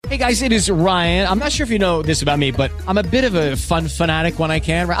Hey guys, it is Ryan. I'm not sure if you know this about me, but I'm a bit of a fun fanatic when I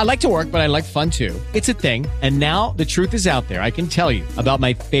can. I like to work, but I like fun too. It's a thing. And now the truth is out there. I can tell you about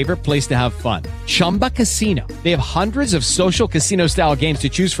my favorite place to have fun. Chumba Casino. They have hundreds of social casino style games to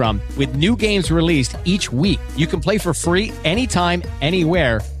choose from with new games released each week. You can play for free anytime,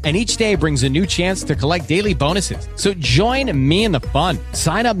 anywhere. And each day brings a new chance to collect daily bonuses. So join me in the fun.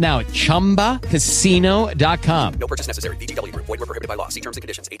 Sign up now at ChumbaCasino.com. No purchase necessary. VGW Group. Void where prohibited by law. See terms and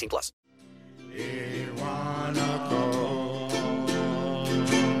conditions. 18 plus.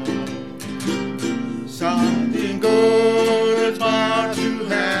 Something good is about to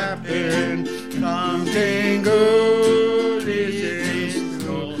happen. Something good is in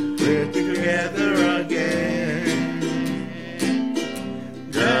store. We're together again.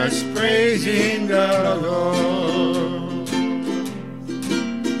 Just praising the Lord.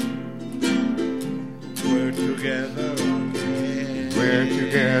 We're together again. We're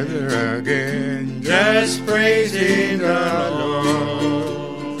together again. Just praising the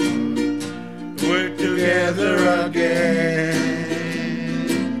Lord. We're together again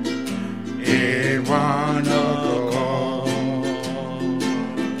in one accord.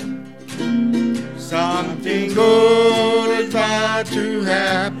 Something good is about to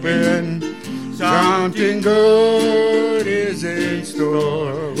happen. Something good is in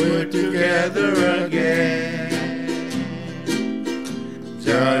store. We're together again,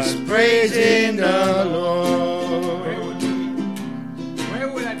 just praising the Lord. Where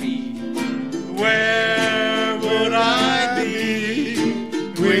would I be? Where would I be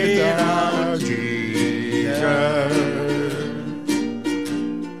without Jesus?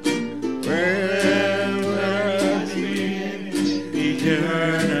 Where would I be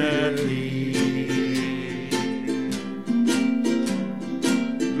eternally?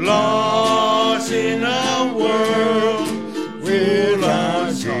 Lost in a world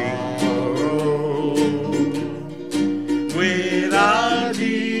without sorrow, without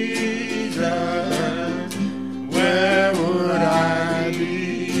Jesus, where would I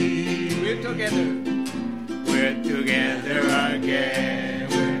be? We're together. We're together again.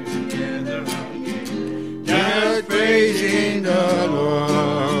 We're together again. Just praising the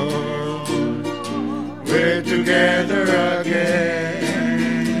Lord. We're together again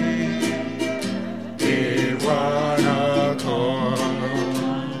in one accord.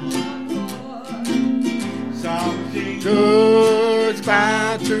 Something good's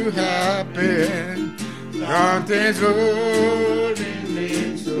about to happen. Something's good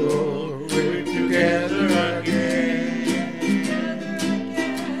in store. We're together again,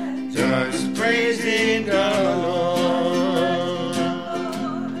 just praising the Lord.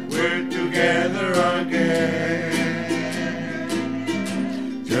 We're together again,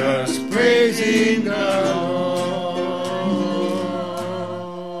 just praising the Lord.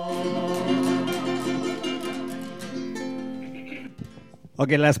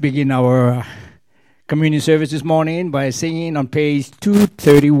 Okay, let's begin our communion service this morning by singing on page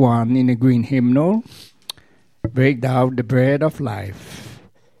 231 in the green hymnal, Break Thou the Bread of Life,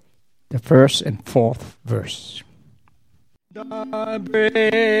 the first and fourth verse.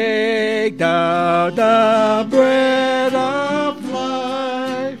 Break thou the bread of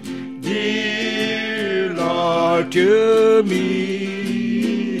life, dear Lord, to me,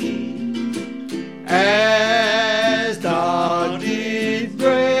 as thou did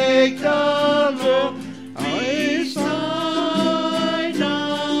break the law, I sight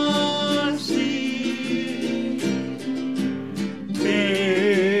unseen,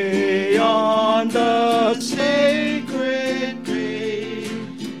 beyond the sacred grave,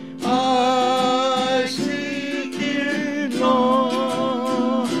 I seek in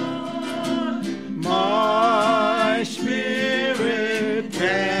Lord, my spirit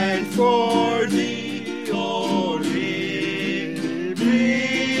pant for thee, O living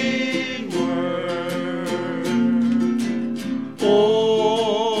word.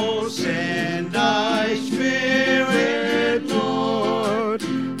 Oh, send thy spirit, Lord,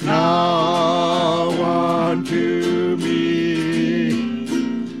 now unto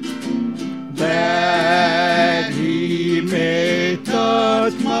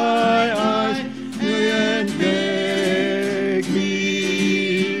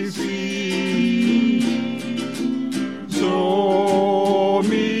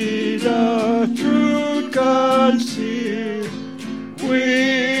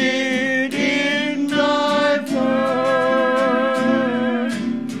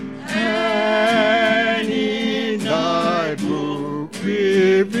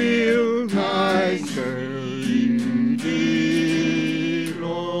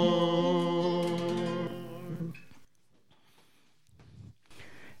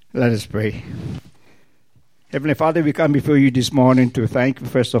Let us pray. Heavenly Father, we come before you this morning to thank you,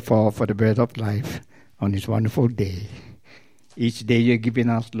 first of all, for the breath of life on this wonderful day. Each day you're giving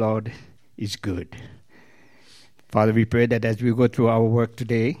us, Lord, is good. Father, we pray that as we go through our work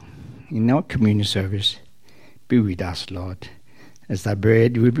today, in our community service, be with us, Lord. As the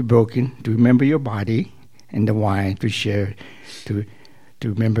bread will be broken, to remember your body, and the wine to share, to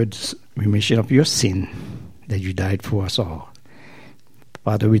remember the remission of your sin, that you died for us all.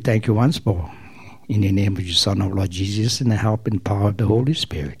 Father, we thank you once more. In the name of your Son, our Lord Jesus, in the help and power of the Holy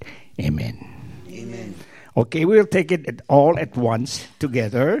Spirit. Amen. Amen. Okay, we'll take it all at once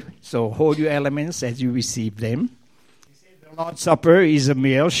together. So hold your elements as you receive them. The Lord's Supper is a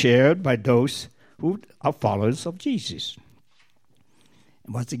meal shared by those who are followers of Jesus.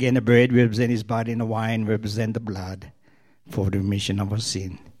 And once again, the bread represents his body and the wine represent the blood for the remission of our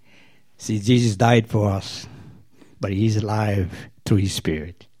sin. See, Jesus died for us, but he's alive through his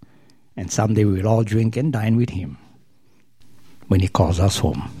Spirit. And someday we will all drink and dine with him when he calls us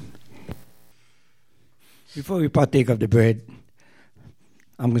home. Before we partake of the bread,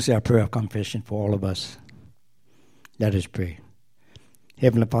 I'm going to say a prayer of confession for all of us. Let us pray.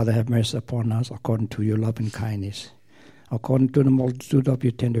 Heavenly Father, have mercy upon us according to your love and kindness. According to the multitude of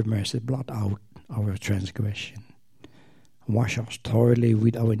your tender mercy, blot out our transgression. Wash us thoroughly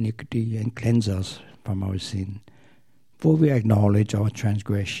with our iniquity and cleanse us from our sin. For we acknowledge our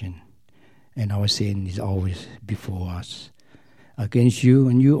transgression, and our sin is always before us. Against you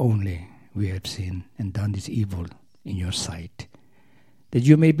and you only we have sinned and done this evil in your sight, that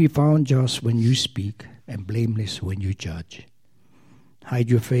you may be found just when you speak and blameless when you judge. Hide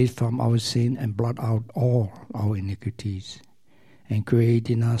your face from our sin and blot out all our iniquities, and create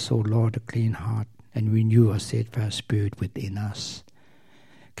in us, O Lord, a clean heart, and renew a steadfast spirit within us.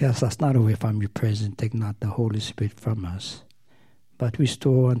 Cast us not away from your presence, take not the Holy Spirit from us, but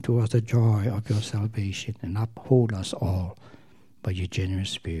restore unto us the joy of your salvation, and uphold us all by your generous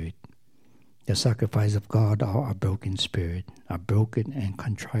Spirit. The sacrifice of God are a broken spirit, a broken and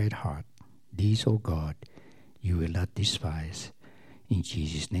contrite heart. These, O God, you will not despise. In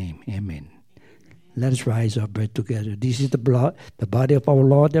Jesus' name, amen. Let us rise our bread together. This is the blood, the body of our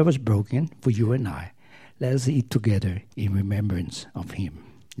Lord that was broken for you and I. Let us eat together in remembrance of him.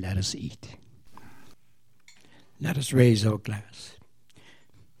 Let us eat. Let us raise our glass.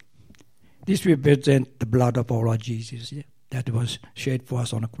 This represents the blood of our Lord Jesus that was shed for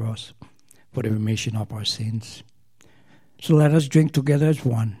us on the cross for the remission of our sins. So let us drink together as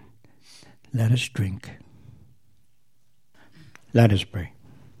one. Let us drink. Let us pray.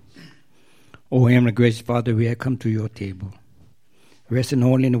 O Heavenly Gracious Father, we have come to your table, resting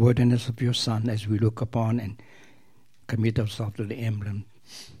only in the worthiness of your Son as we look upon and commit ourselves to the emblem,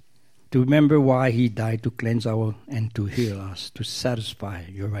 to remember why he died, to cleanse our and to heal us, to satisfy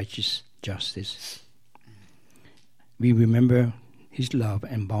your righteous justice. We remember his love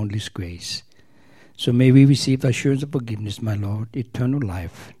and boundless grace. So may we receive the assurance of forgiveness, my Lord, eternal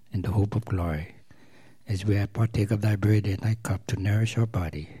life, and the hope of glory, as we partake of thy bread and thy cup to nourish our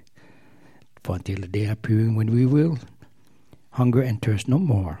body, for until the day appearing when we will hunger and thirst no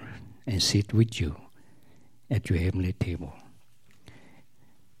more, and sit with you at your heavenly table.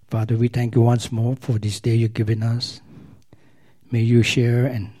 Father, we thank you once more for this day you've given us. May you share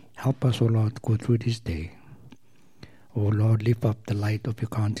and help us, O Lord, go through this day. O Lord, lift up the light of your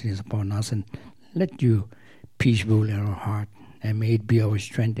countenance upon us, and let your peace rule in our heart, and may it be our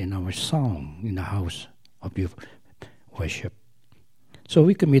strength and our song in the house of your worship. So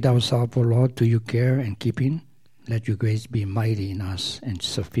we commit ourselves, O Lord, to your care and keeping. Let your grace be mighty in us and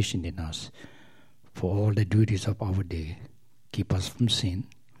sufficient in us for all the duties of our day. Keep us from sin.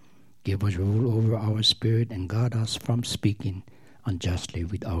 Give us rule over our spirit and guard us from speaking unjustly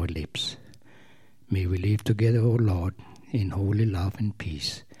with our lips. May we live together, O Lord, in holy love and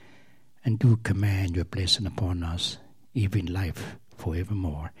peace, and do command your blessing upon us, even life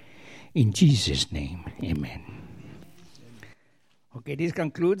forevermore. In Jesus' name, amen. Okay, this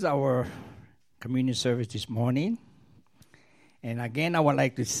concludes our communion service this morning. And again, I would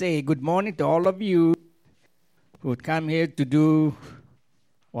like to say good morning to all of you who come here to do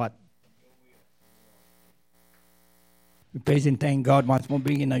what? We praise and thank God once more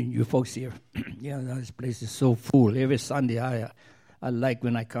bringing you folks here. This place is so full. Every Sunday, I like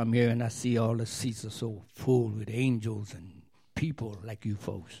when I come here and I see all the seats are so full with angels and people like you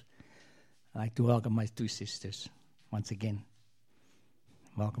folks. I'd like to welcome my two sisters once again.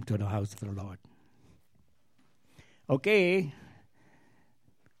 Welcome to the house of the Lord. Okay.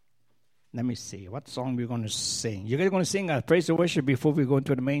 Let me see. What song we're going to sing? You guys going to sing a praise and worship before we go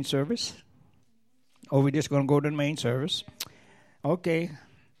into the main service? Or we're just going to go to the main service? Okay.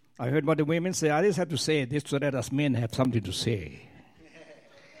 I heard what the women say. I just have to say this so that us men have something to say.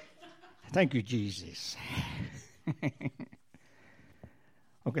 Thank you, Jesus.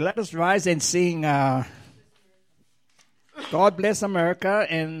 Okay, let us rise and sing God Bless America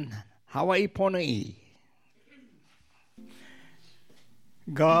and Hawaii Pona'i.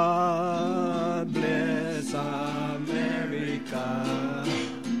 God bless America,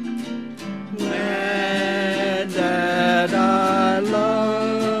 land that I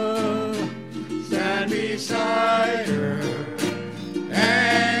love. Stand beside her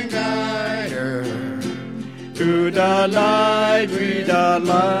and guide her To the light, with the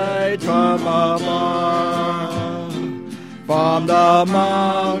light from above, from the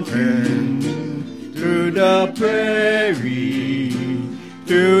mountain to the prairie,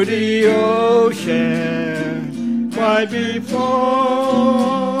 to the ocean, right before.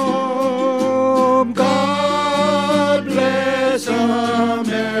 God bless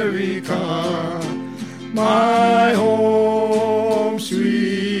America, my home,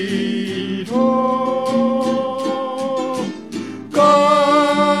 sweet home.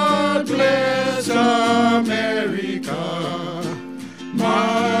 God bless America,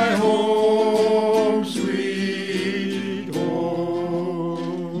 my home, sweet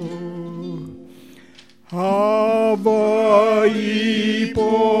home. Hawaii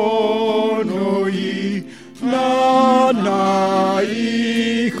Pona'i, nanai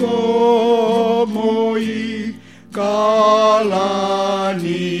komoi, kalani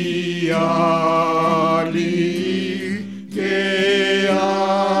ali ke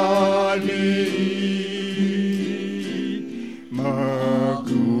ali. Magualani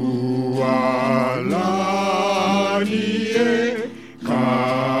e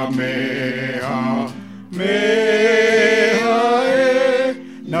kamea mea e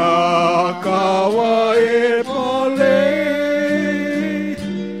nakawa e pale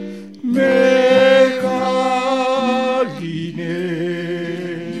me kaline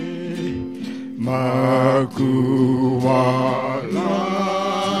magualani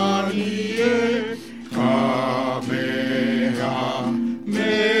e kamea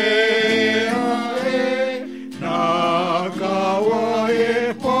mea e nakawa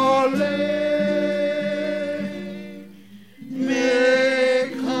e pale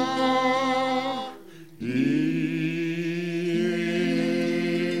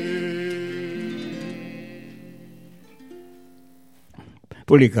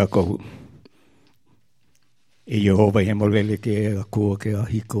Pulika kohu. E Jehova he molele ke a kua ke a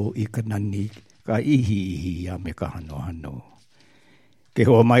hiko I ka nani ka ihi a me ka hano hano. Ke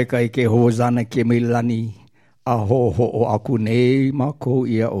hoa mai kai ke ho zana ke milani a ho o aku nei ma ko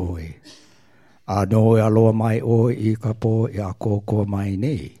ia oe. A no e aloa mai oe I ka po e a ko mai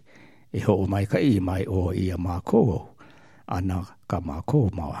nei. E ho mai kai mai o ia ma ko. Ana ka ma ko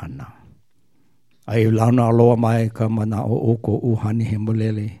mauhana. Ai launa aloa mai ka mana o ko uhani he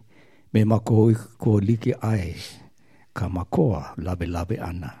molele. Me mako ko like ai. Ka makoa labe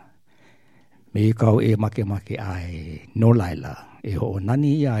ana. Me kau e make ai. No laila. E ho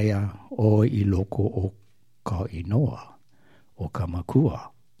nani ia o I loko o ka inoa. O ka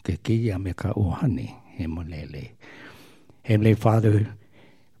makua. Ke kia me ka uhani he molele. Heavenly Father,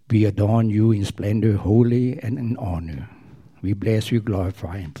 we adorn you in splendor, holy and in honor. We bless you,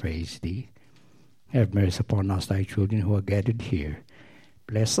 glorify and praise thee. Have mercy upon us, thy children who are gathered here.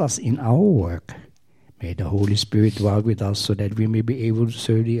 Bless us in our work. May the Holy Spirit dwell with us so that we may be able to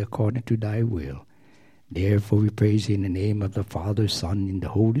serve thee according to thy will. Therefore we praise thee in the name of the Father, Son, and the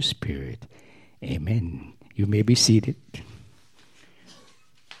Holy Spirit. Amen. You may be seated.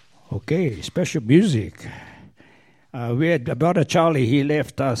 Okay, special music. We had Brother Charlie, he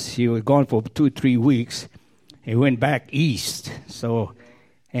left us. He was gone for 2-3 weeks. He went back east.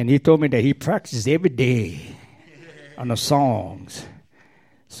 And he told me that he practiced every day on the songs.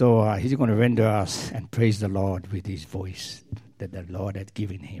 So he's going to render us and praise the Lord with his voice that the Lord had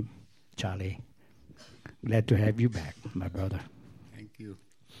given him. Charlie, glad to have you back, my brother. Thank you.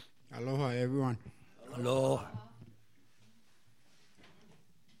 Aloha, everyone. Hello.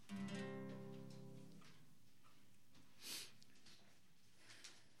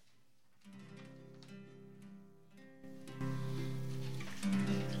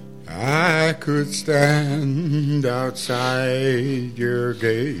 I could stand outside your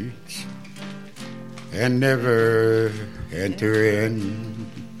gates and never enter in.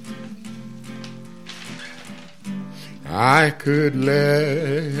 I could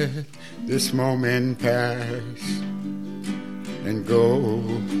let this moment pass and go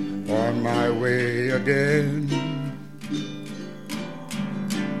on my way again.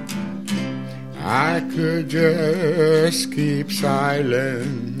 I could just keep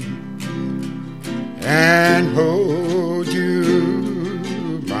silent and hold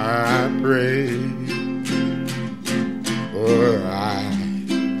you my praise. For I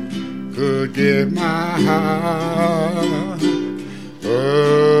could give my heart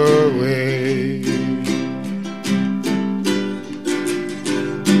away.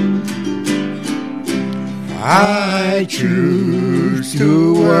 I choose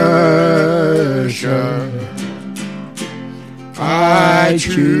to worship. I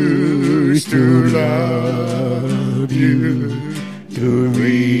choose to love you, to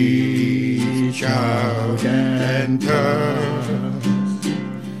reach out and touch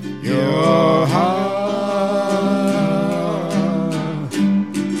your heart.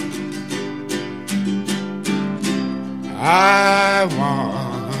 I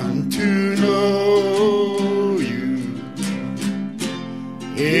want to know you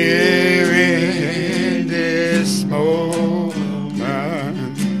here in this moment.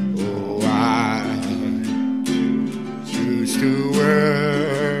 Oh, I choose to worship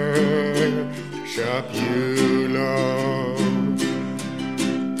you, Lord.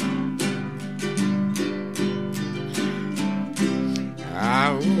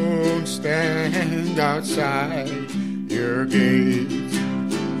 I won't stand outside your gates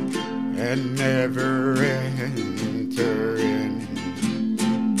and never enter in.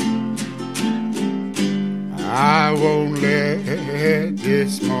 I won't let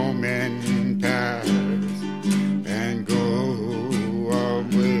this moment pass and go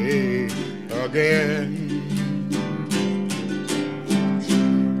away again.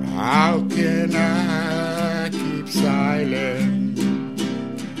 How can I keep silent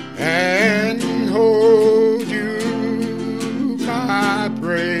and hold you my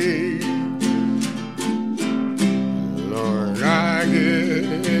praise? Lord, I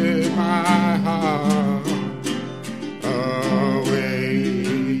give my heart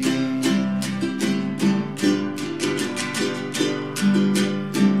away.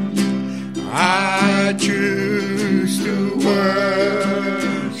 I choose to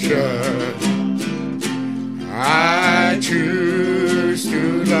worship. I choose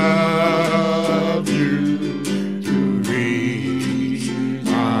to love you, to reach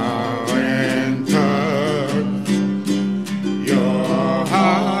out and touch your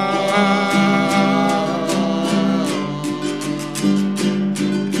heart.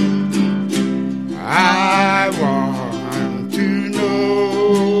 I want to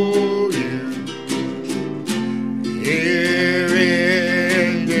know you here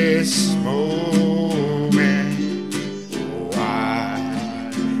in this moment. Oh, I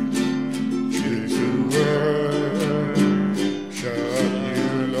choose to worship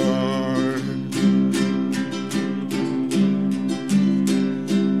you, Lord.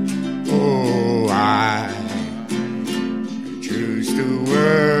 Oh, I choose to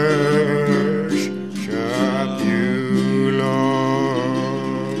worship you,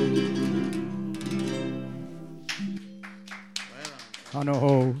 Lord. On a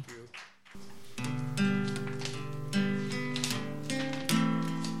whole.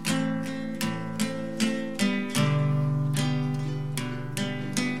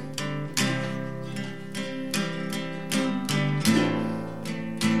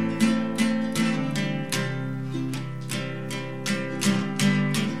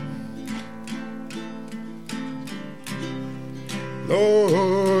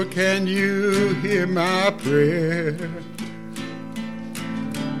 Lord, can you hear my prayer?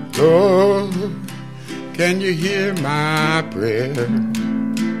 Lord, can you hear my prayer?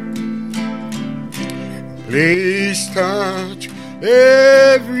 Please touch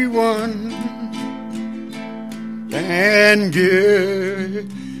everyone and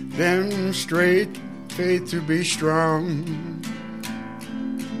give them straight faith to be strong.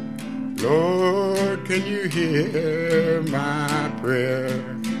 Lord, can you hear my prayer?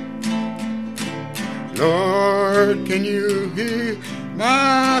 Lord, can you hear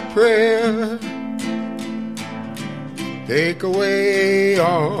my prayer? Take away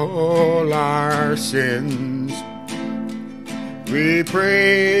all our sins. We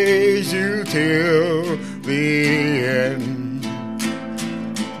praise you till the end.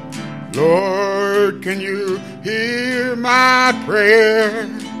 Lord, can you hear my prayer?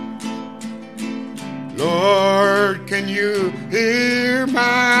 Lord, can you hear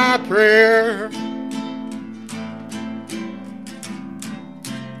my prayer?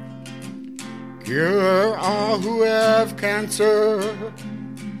 Cure all who have cancer.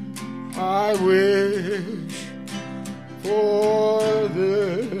 I wish for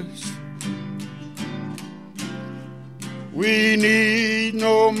this. We need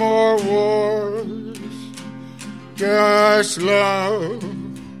no more wars, just love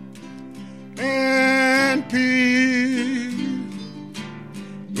and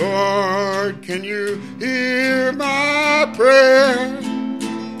Lord, can you hear my prayer?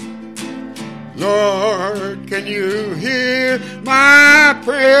 Lord, can you hear my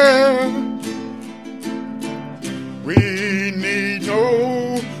prayer? We need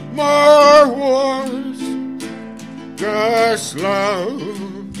no more wars, just love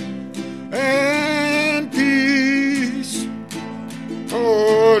and peace.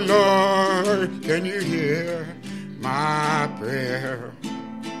 Oh Lord, can you hear my prayer?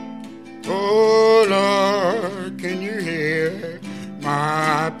 Oh Lord, can you hear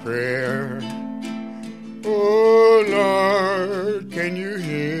my prayer? Oh Lord, can you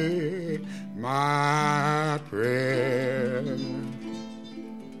hear my prayer?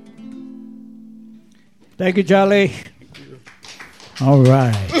 Thank you, Charlie. All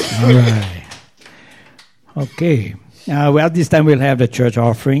right. All right. Okay. Well, this time we'll have the church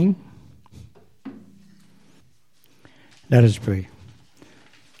offering. Let us pray.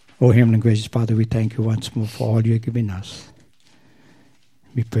 Oh, Heavenly gracious Father, we thank you once more for all you have given us.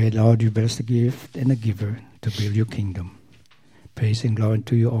 We pray, Lord, you bless the gift and the giver to build your kingdom. Praise and glory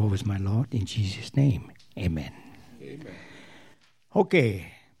to you always, my Lord. In Jesus' name, amen. Amen.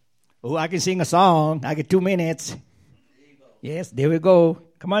 Okay. Oh, I can sing a song. I get 2 minutes. Yes, there we go.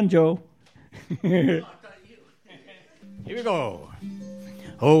 Come on, Joe. Here we go.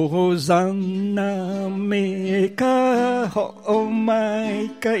 Hosanna meka ho mai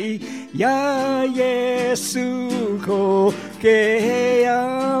kai ya Yesu ko ke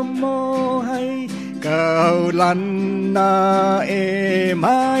amo hai kau lana e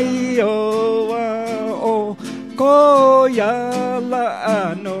mai o ko ya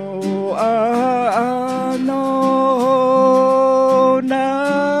la ano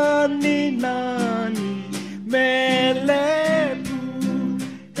nani mele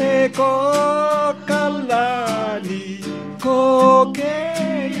ko kalani ko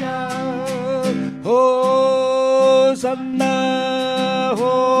keya Hosanna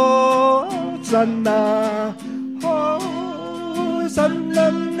Hosanna Hosanna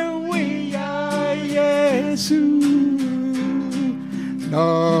nuya Yesu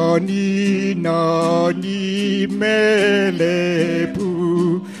nani melepu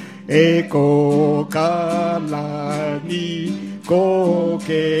eko kalani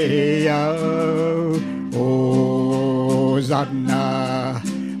Kokea Hosanna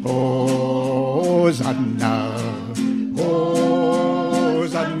Hosanna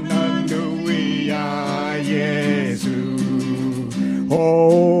Hosanna nuya Yesu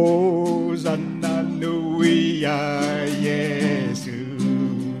Hosanna nuya Yesu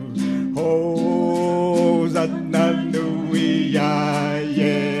Hosanna nuya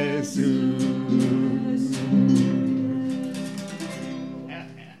Yesu.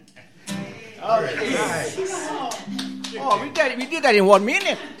 All right. Oh, we did that in 1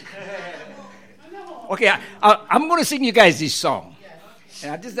 minute. Okay, I'm going to sing you guys this song.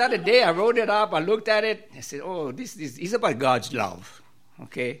 And just the other day, I wrote it up. I looked at it. I said, "Oh, this is about God's love."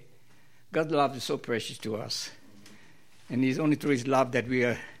 Okay, God's love is so precious to us, and it's only through His love that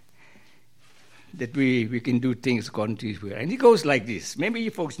we can do things according to His will. And it goes like this. Maybe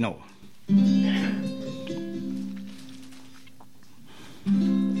you folks know.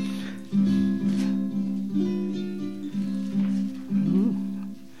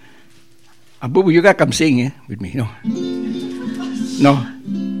 Abu, you gotta come sing with me. No. No.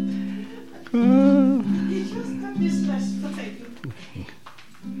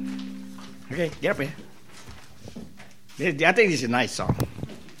 Okay, get up here. I think this is a nice song.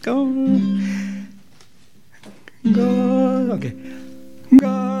 Go. Okay.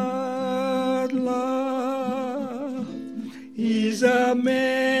 God love is a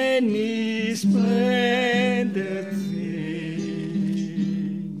many splendid thing.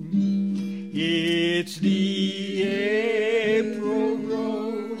 It's the April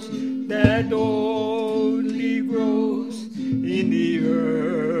rose that only grows in the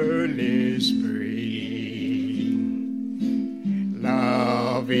early spring.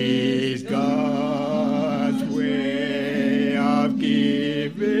 Love is God's way of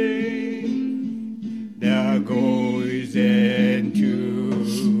giving. The goes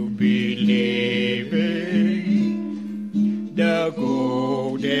into believing. The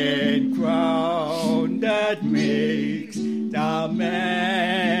golden crown that makes the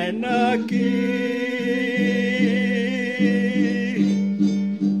man a king.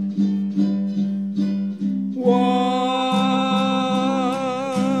 Once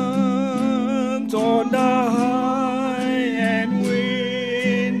on the high and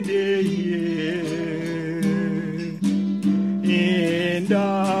windy hill, in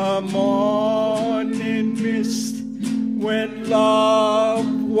the morning mist, when love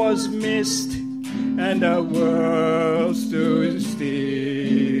was was mist and the world stood still.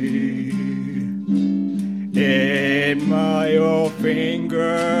 And my old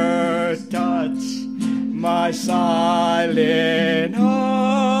finger touched my silent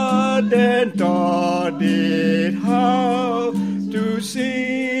heart and taught it how to sing.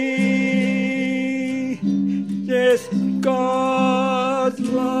 Yes, God's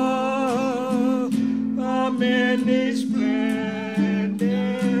love, amen, is splendid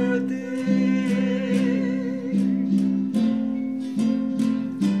thing.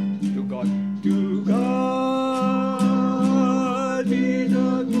 To God be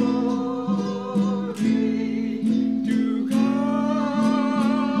the glory. To God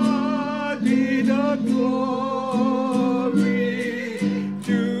be the glory.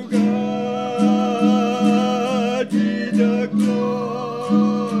 To God be the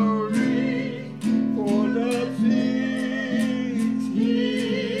glory for the things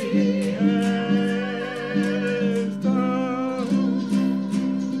He has done.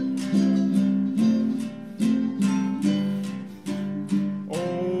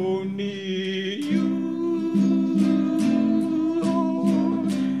 Only You, Lord,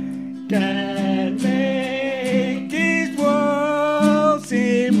 can make this world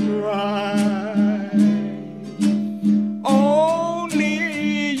seem right.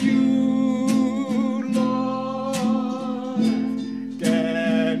 Only You, Lord,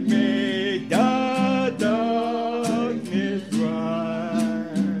 can make the darkness bright.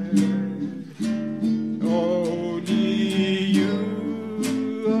 Only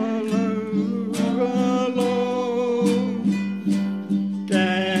You alone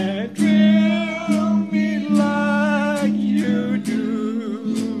can thrill me like You do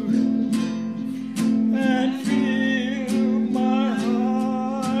and fill my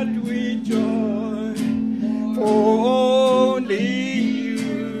heart with joy, for only You,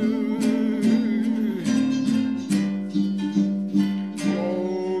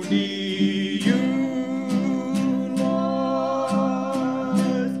 only You,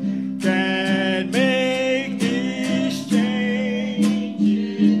 Lord, can make this change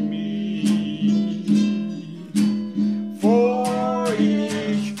in me. For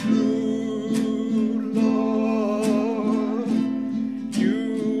each true Lord,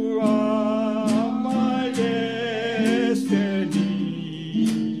 You are my destiny.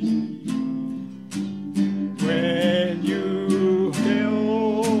 When You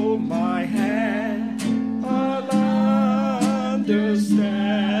held my hand, I'll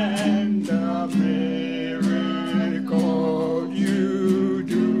understand the miracle You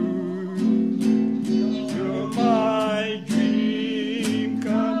do. You're my dream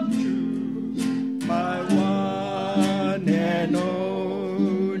come true, my one and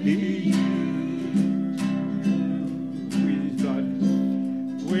only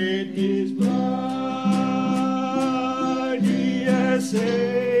with His blood He has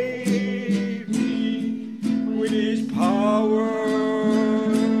saved me. With His power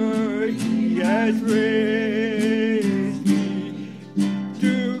He has raised me.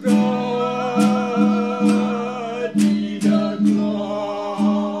 To God be the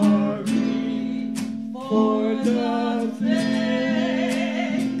glory for the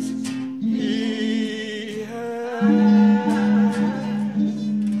things He has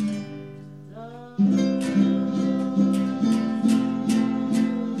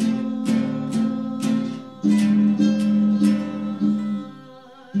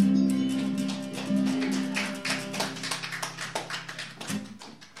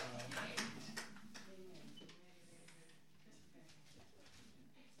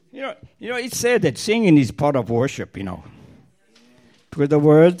You know, it's said that singing is part of worship, because the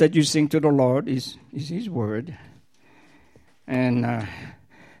words that you sing to the Lord is His word. And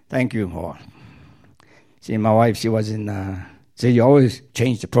thank you all. See, my wife, she was you always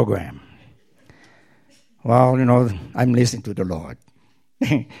change the program. Well, I'm listening to the Lord.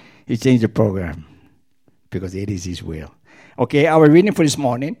 He changed the program because it is His will. Okay, our reading for this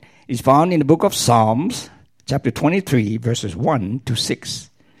morning is found in the book of Psalms, chapter 23, verses 1 to 6.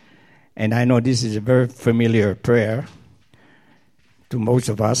 And I know this is a very familiar prayer to most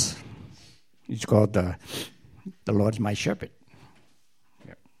of us. It's called the Lord's my shepherd.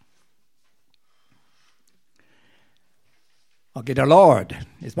 Yeah. Okay, the Lord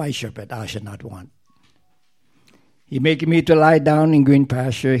is my shepherd, I shall not want. He maketh me to lie down in green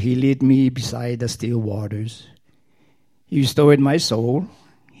pasture. He lead me beside the still waters. He restored my soul.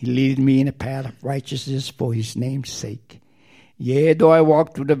 He lead me in a path of righteousness for His name's sake. Yea, though I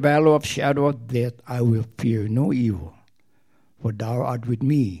walk through the valley of shadow of death, I will fear no evil. For Thou art with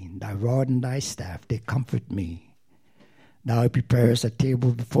me, Thy rod and Thy staff, they comfort me. Thou preparest a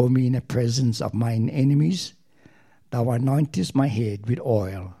table before me in the presence of mine enemies. Thou anointest my head with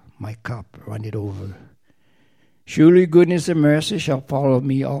oil, my cup runneth over. Surely goodness and mercy shall follow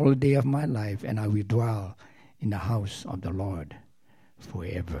me all the day of my life, and I will dwell in the house of the Lord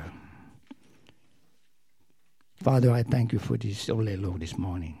forever. Father, I thank you for this Olelo this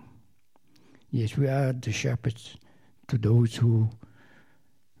morning. Yes, we are the shepherds to those who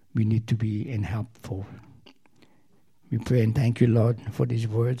we need to be in help for. We pray and thank you, Lord, for these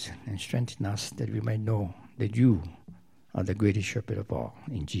words, and strengthen us that we might know that you are the greatest shepherd of all.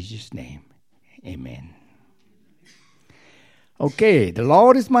 In Jesus' name, amen. Okay, the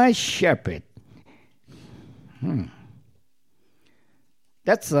Lord is my shepherd.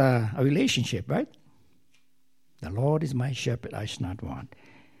 That's a relationship, right? The Lord is my shepherd, I shall not want.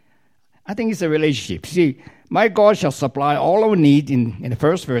 I think it's a relationship. See, my God shall supply all our needs. In the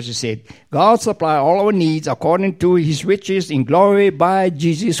first verse it said, God supply all our needs according to his riches in glory by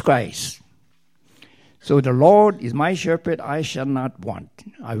Jesus Christ. So the Lord is my shepherd, I shall not want.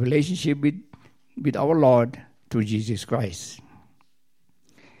 Our relationship with our Lord through Jesus Christ.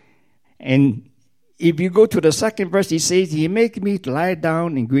 And if you go to the second verse, he says, he make me to lie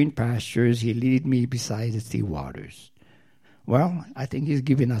down in green pastures, he lead me beside the still waters. Well, I think he's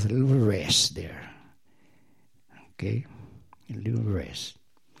giving us a little rest there. Okay? A little rest.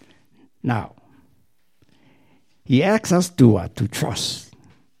 Now, he asks us to trust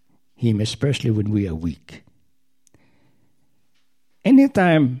him, especially when we are weak.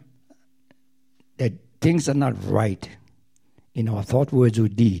 Anytime that things are not right in our thought, words, or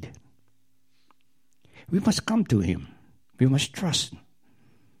deed, we must come to him. We must trust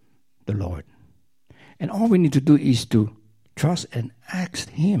the Lord. And all we need to do is to trust and ask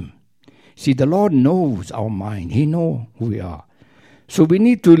him. See, the Lord knows our mind. He knows who we are. So we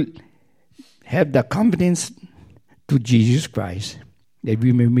need to have the confidence to Jesus Christ that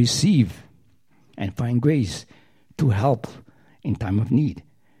we may receive and find grace to help in time of need.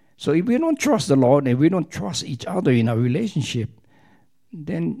 So if we don't trust the Lord and we don't trust each other in our relationship,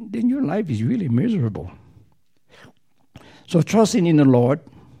 then your life is really miserable. So trusting in the Lord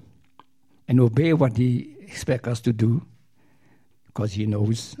and obey what he expects us to do, because he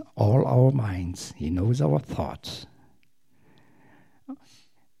knows all our minds. He knows our thoughts.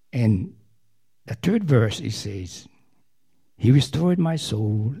 And the third verse, it says, he restored my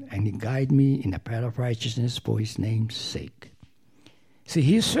soul and he guided me in the path of righteousness for his name's sake. See,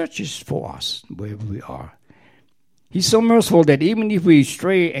 he searches for us wherever we are. He's so merciful that even if we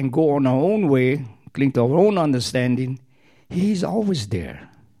stray and go on our own way, cling to our own understanding, he's always there.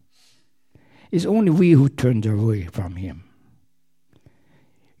 It's only we who turn away from him.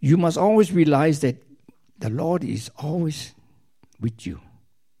 You must always realize that the Lord is always with you.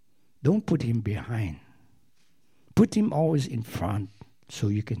 Don't put him behind. Put him always in front so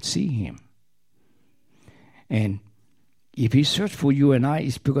you can see him. And if he searched for you and I,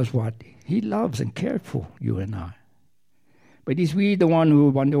 it's because what? He loves and cares for you and I. But it's we the one who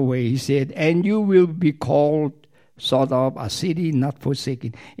wander away. He said, and you will be called sort of a city not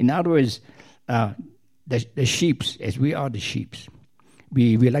forsaken. In other words, the sheep, as we are the sheep,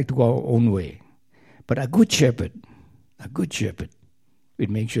 we like to go our own way. But a good shepherd will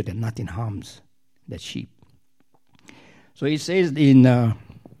make sure that nothing harms that sheep. So he says in the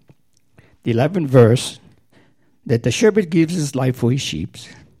 11th verse that the shepherd gives his life for his sheep.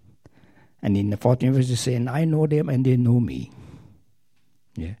 And in the 14th verse, he's saying, I know them and they know me.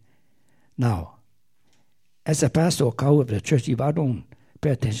 Yeah. Now, as a pastor or cow of the church, if I don't pay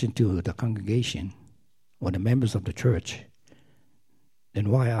attention to the congregation or the members of the church, then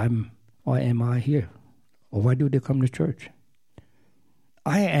why am I here? Or why do they come to church?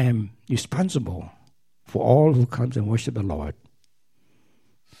 I am responsible for all who comes and worship the Lord.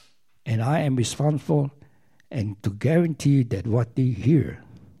 And I am responsible and to guarantee that what they hear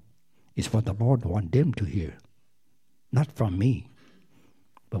is what the Lord wants them to hear. Not from me,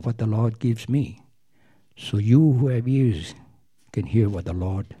 but what the Lord gives me. So you who have ears can hear what the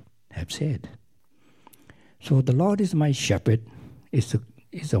Lord has said. So the Lord is my shepherd.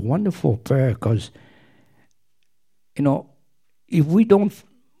 It's a wonderful prayer because, if we don't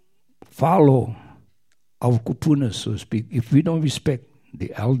follow our kupunas, so to speak, if we don't respect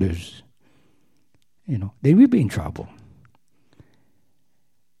the elders, then we'll be in trouble.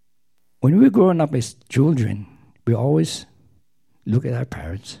 When we're growing up as children, we always look at our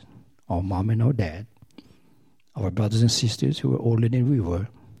parents, our mom and our dad, our brothers and sisters who were older than we were.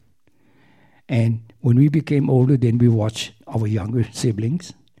 And when we became older, then we watched our younger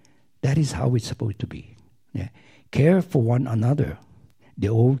siblings. That is how it's supposed to be. Yeah. Care for one another. The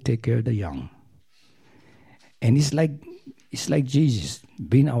old take care of the young. And it's like It's like Jesus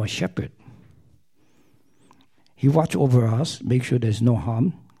being our shepherd. He watch over us, make sure there's no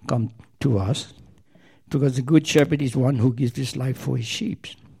harm come to us, because the good shepherd is one who gives his life for his sheep.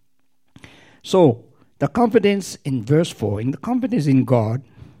 So, the confidence in verse 4, in the confidence in God,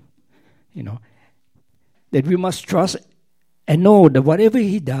 that we must trust and know that whatever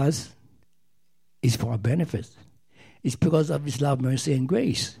he does is for our benefit. It's because of his love, mercy, and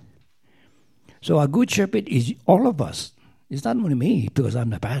grace. So our good shepherd is all of us. It's not only me, because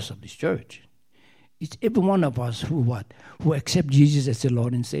I'm the pastor of this church. It's every one of us who accept Jesus as the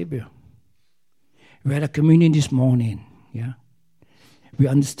Lord and Savior. We had a communion this morning, yeah. We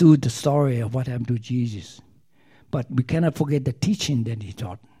understood the story of what happened to Jesus. But we cannot forget the teaching that he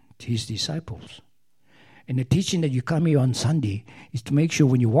taught his disciples. And the teaching that you come here on Sunday is to make sure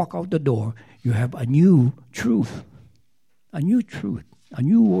when you walk out the door, you have a new truth, a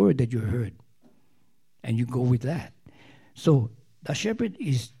new word that you heard. And you go with that. So the shepherd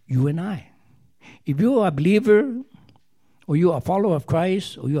is you and I. If you are a believer, or you are a follower of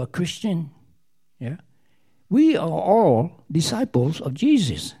Christ, or you are a Christian, yeah, we are all disciples of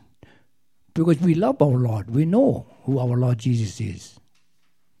Jesus. Because we love our Lord. We know who our Lord Jesus is.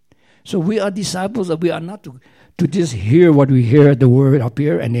 So we are disciples, and we are not to just hear what we hear, the word up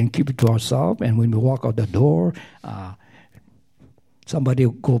here, and then keep it to ourselves. And when we walk out the door, somebody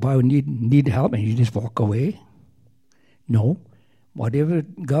go by and need help, and you just walk away. No. Whatever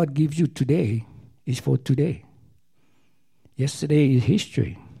God gives you today is for today. Yesterday is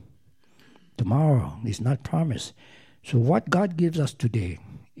history. Tomorrow is not promised. So what God gives us today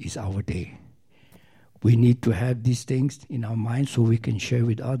is our day. We need to have these things in our minds so we can share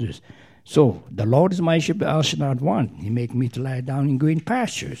with others. So, the Lord is my shepherd, I shall not want. He make me to lie down in green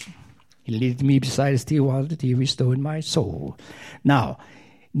pastures. He leads me beside the still waters. He restored my soul. Now,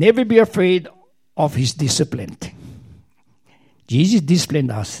 never be afraid of his discipline. Jesus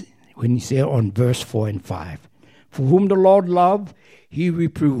disciplined us when he said on verse 4 and 5, for whom the Lord loves, he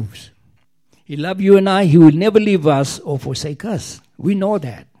reproves. He loves you and I. He will never leave us or forsake us. We know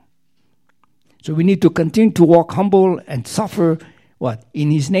that. So we need to continue to walk humble and suffer,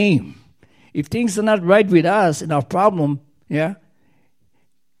 in his name. If things are not right with us and our problem, yeah,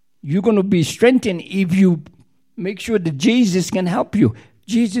 you're going to be strengthened if you make sure that Jesus can help you.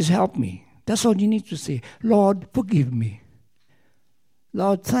 Jesus, help me. That's all you need to say. Lord, forgive me.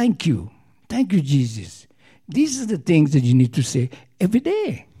 Lord, thank you. Thank you, Jesus. These are the things that you need to say every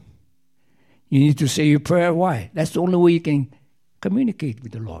day. You need to say your prayer. Why? That's the only way you can communicate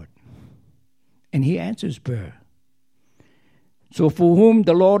with the Lord. And he answers prayer. So for whom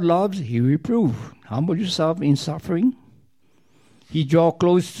the Lord loves, he reproves. Humble yourself in suffering. He draw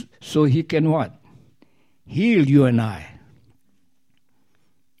close so he can what? Heal you and I.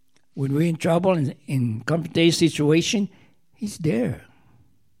 When we're in trouble, in complicated situation, he's there.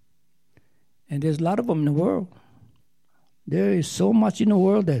 And there's a lot of them in the world. There is so much in the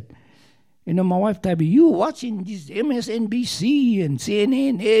world that, my wife told me, you watching this MSNBC and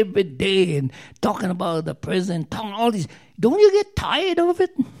CNN every day and talking about the president, talking all this. Don't you get tired of it?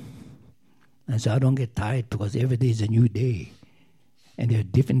 I said, I don't get tired because every day is a new day. And there are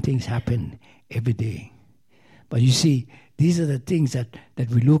different things happen every day. But you see, these are the things that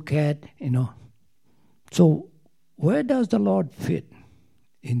we look at, So where does the Lord fit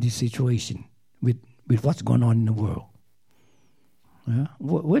in this situation with what's going on in the world? Yeah?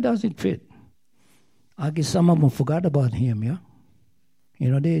 Where does it fit? I guess some of them forgot about him, yeah?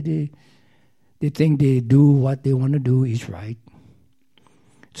 They think they do what they want to do is right.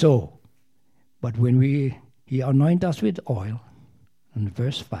 So, but when he anointed us with oil, in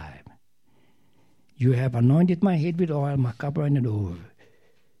verse 5, you have anointed my head with oil, my cup runneth over.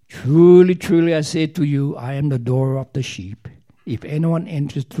 Truly, truly, I say to you, I am the door of the sheep. If anyone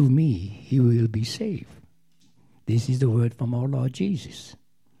enters through me, he will be saved. This is the word from our Lord Jesus.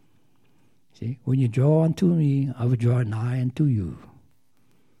 See, when you draw unto me, I will draw nigh unto you.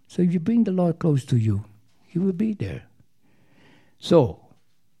 So if you bring the Lord close to you, he will be there. So,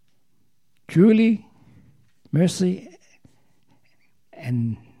 truly, mercy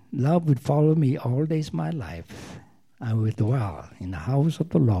and love would follow me all days of my life. I will dwell in the house of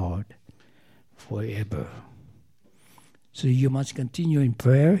the Lord forever. So you must continue in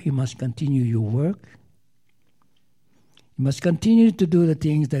prayer. You must continue your work. You must continue to do the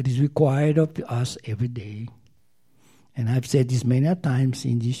things that is required of us every day. And I've said this many times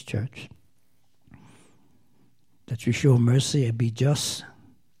in this church, that we show mercy and be just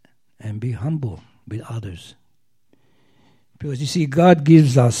and be humble with others. Because you see, God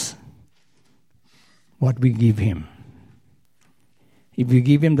gives us what we give him. If we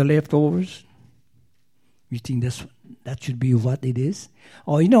give him the leftovers, you think that should be what it is.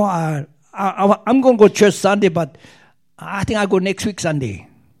 Or, I'm going to go to church Sunday, but I think I'll go next week Sunday.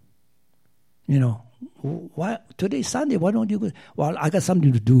 Why today's Sunday? Why don't you go? Well, I got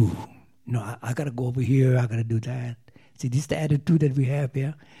something to do. I got to go over here. I got to do that. See, this is the attitude that we have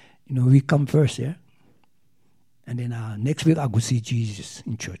here. We come first, yeah? And then next week I'll go see Jesus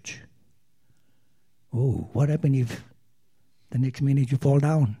in church. Oh, what happened if the next minute you fall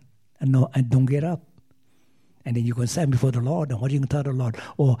down and don't get up? And then you're going to stand before the Lord, and what are you going to tell the Lord?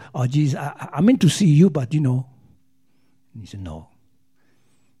 Oh, Jesus, I meant to see you, but And he said, no.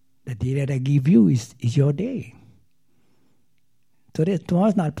 The day that I give you is your day. So that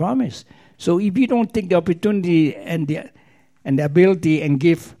tomorrow's not promised. So if you don't take the opportunity and the ability and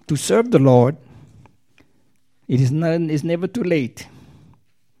gift to serve the Lord, it's never too late.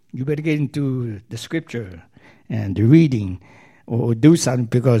 You better get into the scripture and the reading or do something,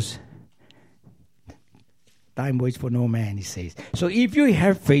 because time waits for no man, it says. So if you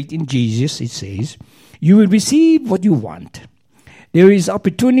have faith in Jesus, it says, you will receive what you want. There is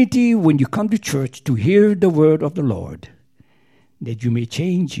opportunity when you come to church to hear the word of the Lord, that you may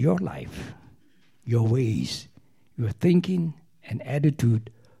change your life, your ways, your thinking and attitude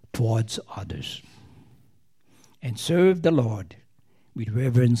towards others, and serve the Lord with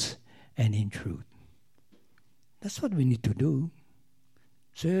reverence and in truth. That's what we need to do.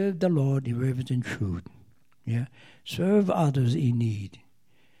 Serve the Lord in reverence and truth. Yeah, serve others in need.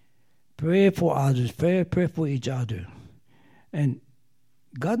 Pray for others. Pray for each other. And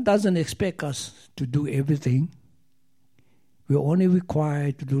God doesn't expect us to do everything. We're only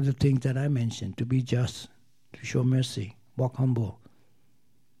required to do the things that I mentioned, to be just, to show mercy, walk humble,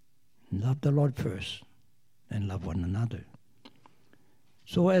 love the Lord first, and love one another.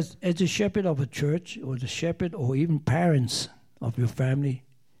 So as a shepherd of a church, or the shepherd, or even parents of your family,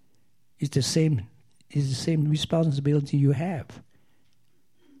 it's the same responsibility you have.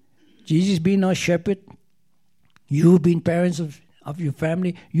 Jesus being our shepherd, you being parents of your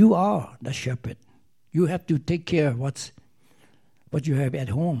family, you are the shepherd. You have to take care of what you have at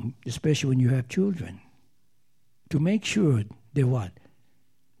home, especially when you have children, to make sure they what?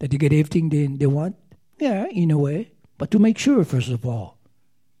 That they get everything they want? Yeah, in a way. But to make sure, first of all,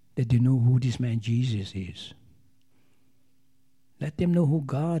 that they know who this man Jesus is. Let them know who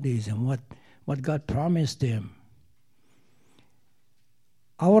God is and what God promised them.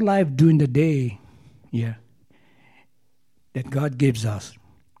 Our life during the day, that God gives us,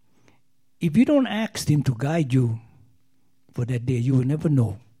 if you don't ask Him to guide you for that day, you will never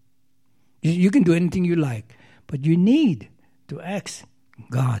know. You can do anything you like, but you need to ask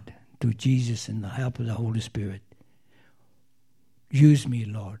God, to Jesus, and the help of the Holy Spirit. Use me,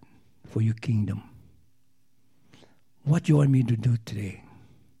 Lord, for your kingdom. What do you want me to do today?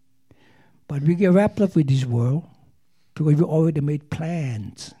 But we get wrapped up with this world because we already made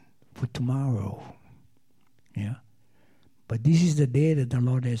plans for tomorrow. Yeah. But this is the day that the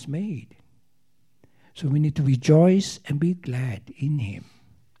Lord has made. So we need to rejoice and be glad in Him.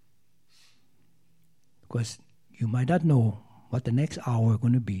 Because you might not know what the next hour is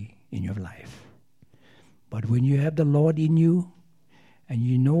going to be in your life. But when you have the Lord in you, and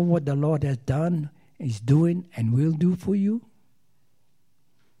you know what the Lord has done, is doing, and will do for you,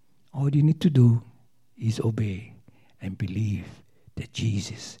 all you need to do is obey and believe that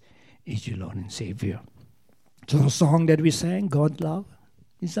Jesus is your Lord and Savior. So the song that we sang, God's Love,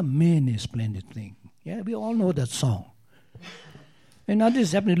 is a many splendid thing. Yeah, we all know that song. And I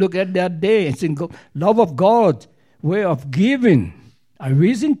just happen to look at that day and think, love of God, way of giving, a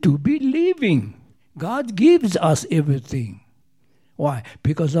reason to be living. God gives us everything. Why?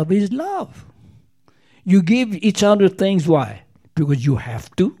 Because of His love. You give each other things, why? Because you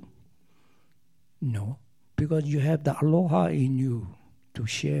have to? No, because you have the aloha in you to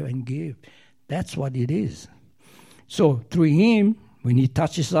share and give. That's what it is. So through Him, when He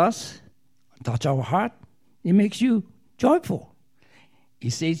touches us, touch our heart, it makes you joyful. He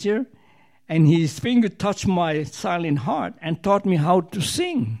says here, and His finger touched my silent heart and taught me how to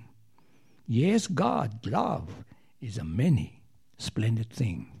sing. Yes, God, love is a many splendid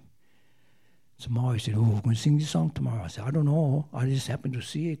thing. Tomorrow he said, we're going to sing this song tomorrow. I said, I don't know. I just happened to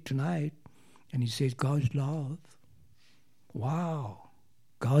see it tonight. And he says, God's love. Wow.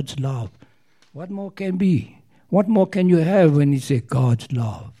 God's love. What more can be? What more can you have when he says God's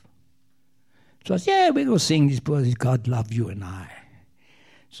love? So I said, we're going to sing this because God loves you and I.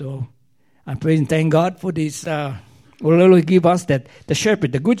 So I praise and thank God for this. Will give us that the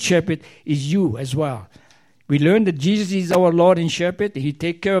shepherd, the good shepherd, is you as well. We learned that Jesus is our Lord and shepherd. He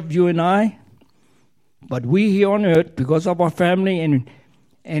takes care of you and I. But we here on earth, because of our family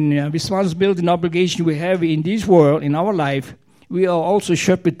and responsibility and obligation we have in this world, in our life, we are also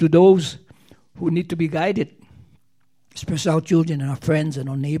shepherd to those who need to be guided, especially our children and our friends and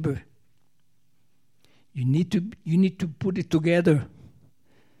our neighbor. You need to put it together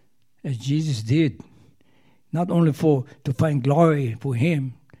as Jesus did, not only to find glory for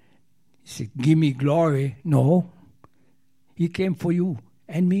him. He said, give me glory. No, he came for you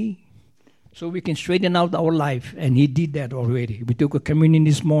and me, so we can straighten out our life, and he did that already. We took a communion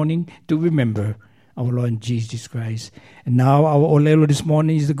this morning to remember our Lord Jesus Christ. And now our Olelo this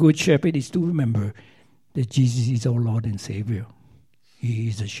morning is the Good Shepherd, is to remember that Jesus is our Lord and Savior. He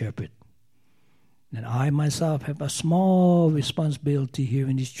is the shepherd. And I myself have a small responsibility here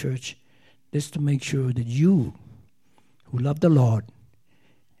in this church, just to make sure that you, who love the Lord,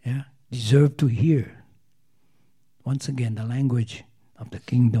 deserve to hear, once again, the language of the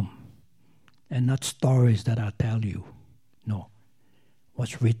kingdom, and not stories that I tell you. No,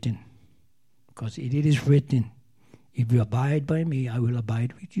 what's written. Because it is written, if you abide by me, I will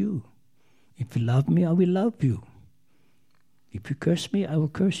abide with you. If you love me, I will love you. If you curse me, I will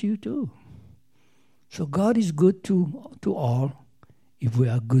curse you too. So God is good to all if we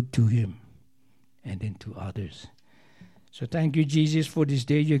are good to him and then to others. So thank you, Jesus, for this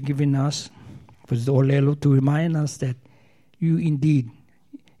day you're giving us, for the Olelo, to remind us that you indeed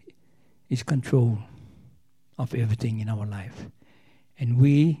is control of everything in our life. And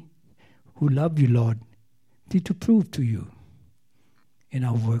we who love you, Lord, need to prove to you in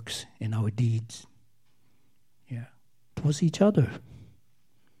our works, in our deeds, towards each other.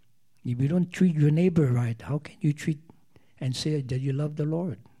 If you don't treat your neighbor right, how can you treat and say that you love the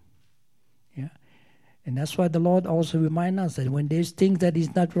Lord? And that's why the Lord also reminds us that when there's things that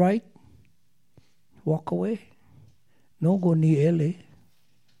is not right, walk away. No go near Eli.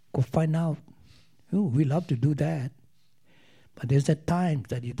 Go find out. We love to do that. But there's that time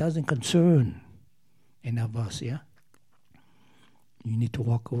that it doesn't concern any of us, You need to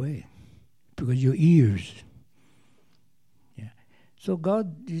walk away. Because your ears. So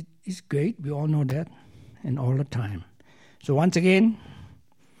God is great. We all know that. And all the time. So once again,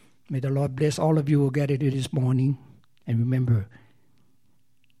 may the Lord bless all of you who gathered here this morning. And remember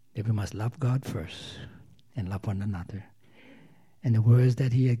that we must love God first and love one another. And the words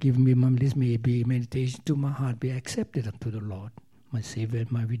that he has given me, this may be meditation to my heart, be accepted unto the Lord, my Savior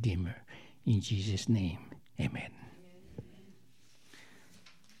and my Redeemer. In Jesus' name, amen.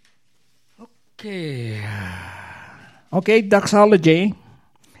 Okay, doxology.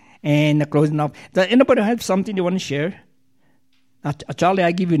 And closing up. Does anybody have something they want to share? Charlie,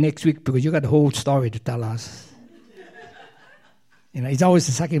 I give you next week because you got the whole story to tell us. It's always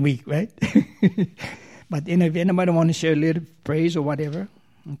the second week, right? But if anybody want to share a little praise or whatever,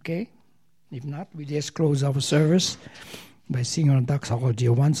 okay? If not, we just close our service by singing on doxology.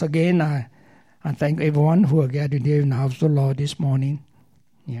 Once again, I thank everyone who are gathered here in the house of the Lord this morning.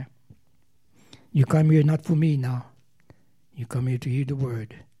 You come here not for me now. You come here to hear the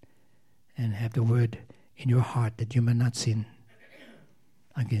word and have the word in your heart that you may not sin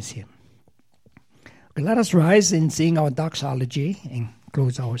against him. Okay, let us rise and sing our doxology and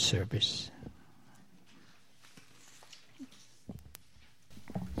close our service.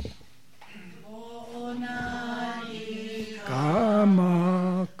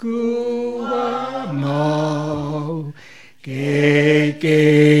 Kama kuwa mo ke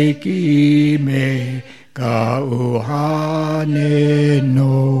kime kauhane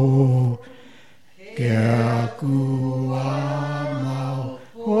no ke kuwa mo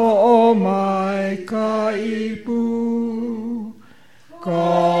o mai kaipu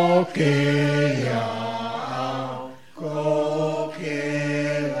ko ke ya ko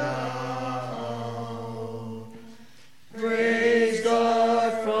ke la. Praise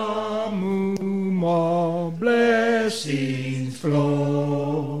God from whom all blessings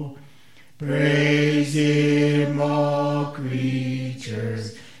flow. Praise him, all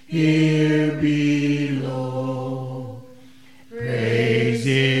creatures here below. Praise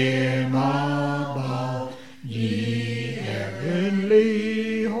him above, ye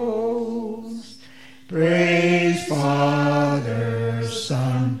heavenly hosts. Praise Father,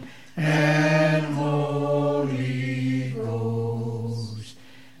 Son, and Holy Ghost.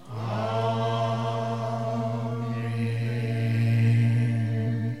 Amen.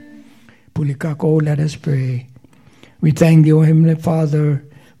 Pulikako, let us pray. We thank you, Heavenly Father,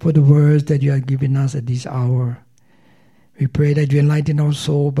 for the words that you have given us at this hour. We pray that you enlighten our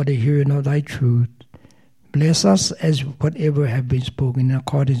soul by the hearing of thy truth. Bless us as whatever have been spoken in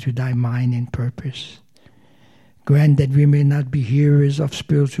accordance with thy mind and purpose. Grant that we may not be hearers of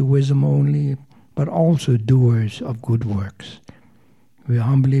spiritual wisdom only, but also doers of good works. We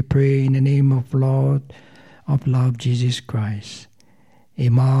humbly pray in the name of Lord of love, Jesus Christ. E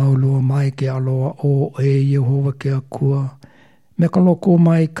maulua mai ke aloa o e Yehova ke akua. Me ka loko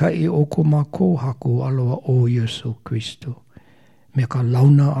mai ka I o ko mako haku aloa o Yesu Christo. Me ka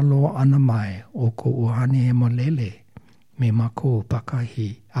launa aloa ana mai o ko uhane e molele. Me mako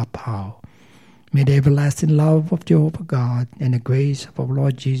pakahi apao. May the everlasting love of Jehovah God and the grace of our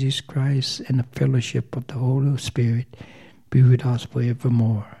Lord Jesus Christ and the fellowship of the Holy Spirit be with us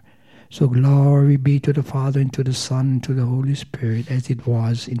forevermore. So glory be to the Father, and to the Son, and to the Holy Spirit, as it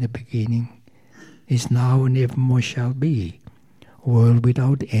was in the beginning, is now, and evermore shall be, world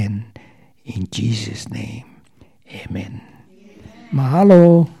without end. In Jesus' name, amen.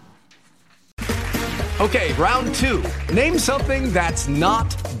 Mahalo. Okay, round 2. Name something that's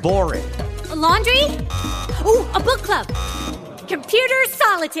not boring. A laundry? Ooh, a book club. Computer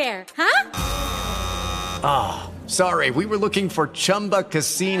solitaire, huh? Sorry, we were looking for Chumba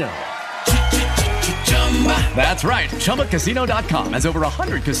Casino. That's right. ChumbaCasino.com has over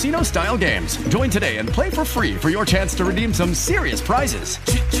 100 casino-style games. Join today and play for free for your chance to redeem some serious prizes.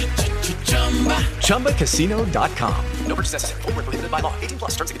 ChumbaCasino.com. No purchase necessary. Void where prohibited by law. 18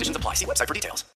 plus terms and conditions apply. See website for details.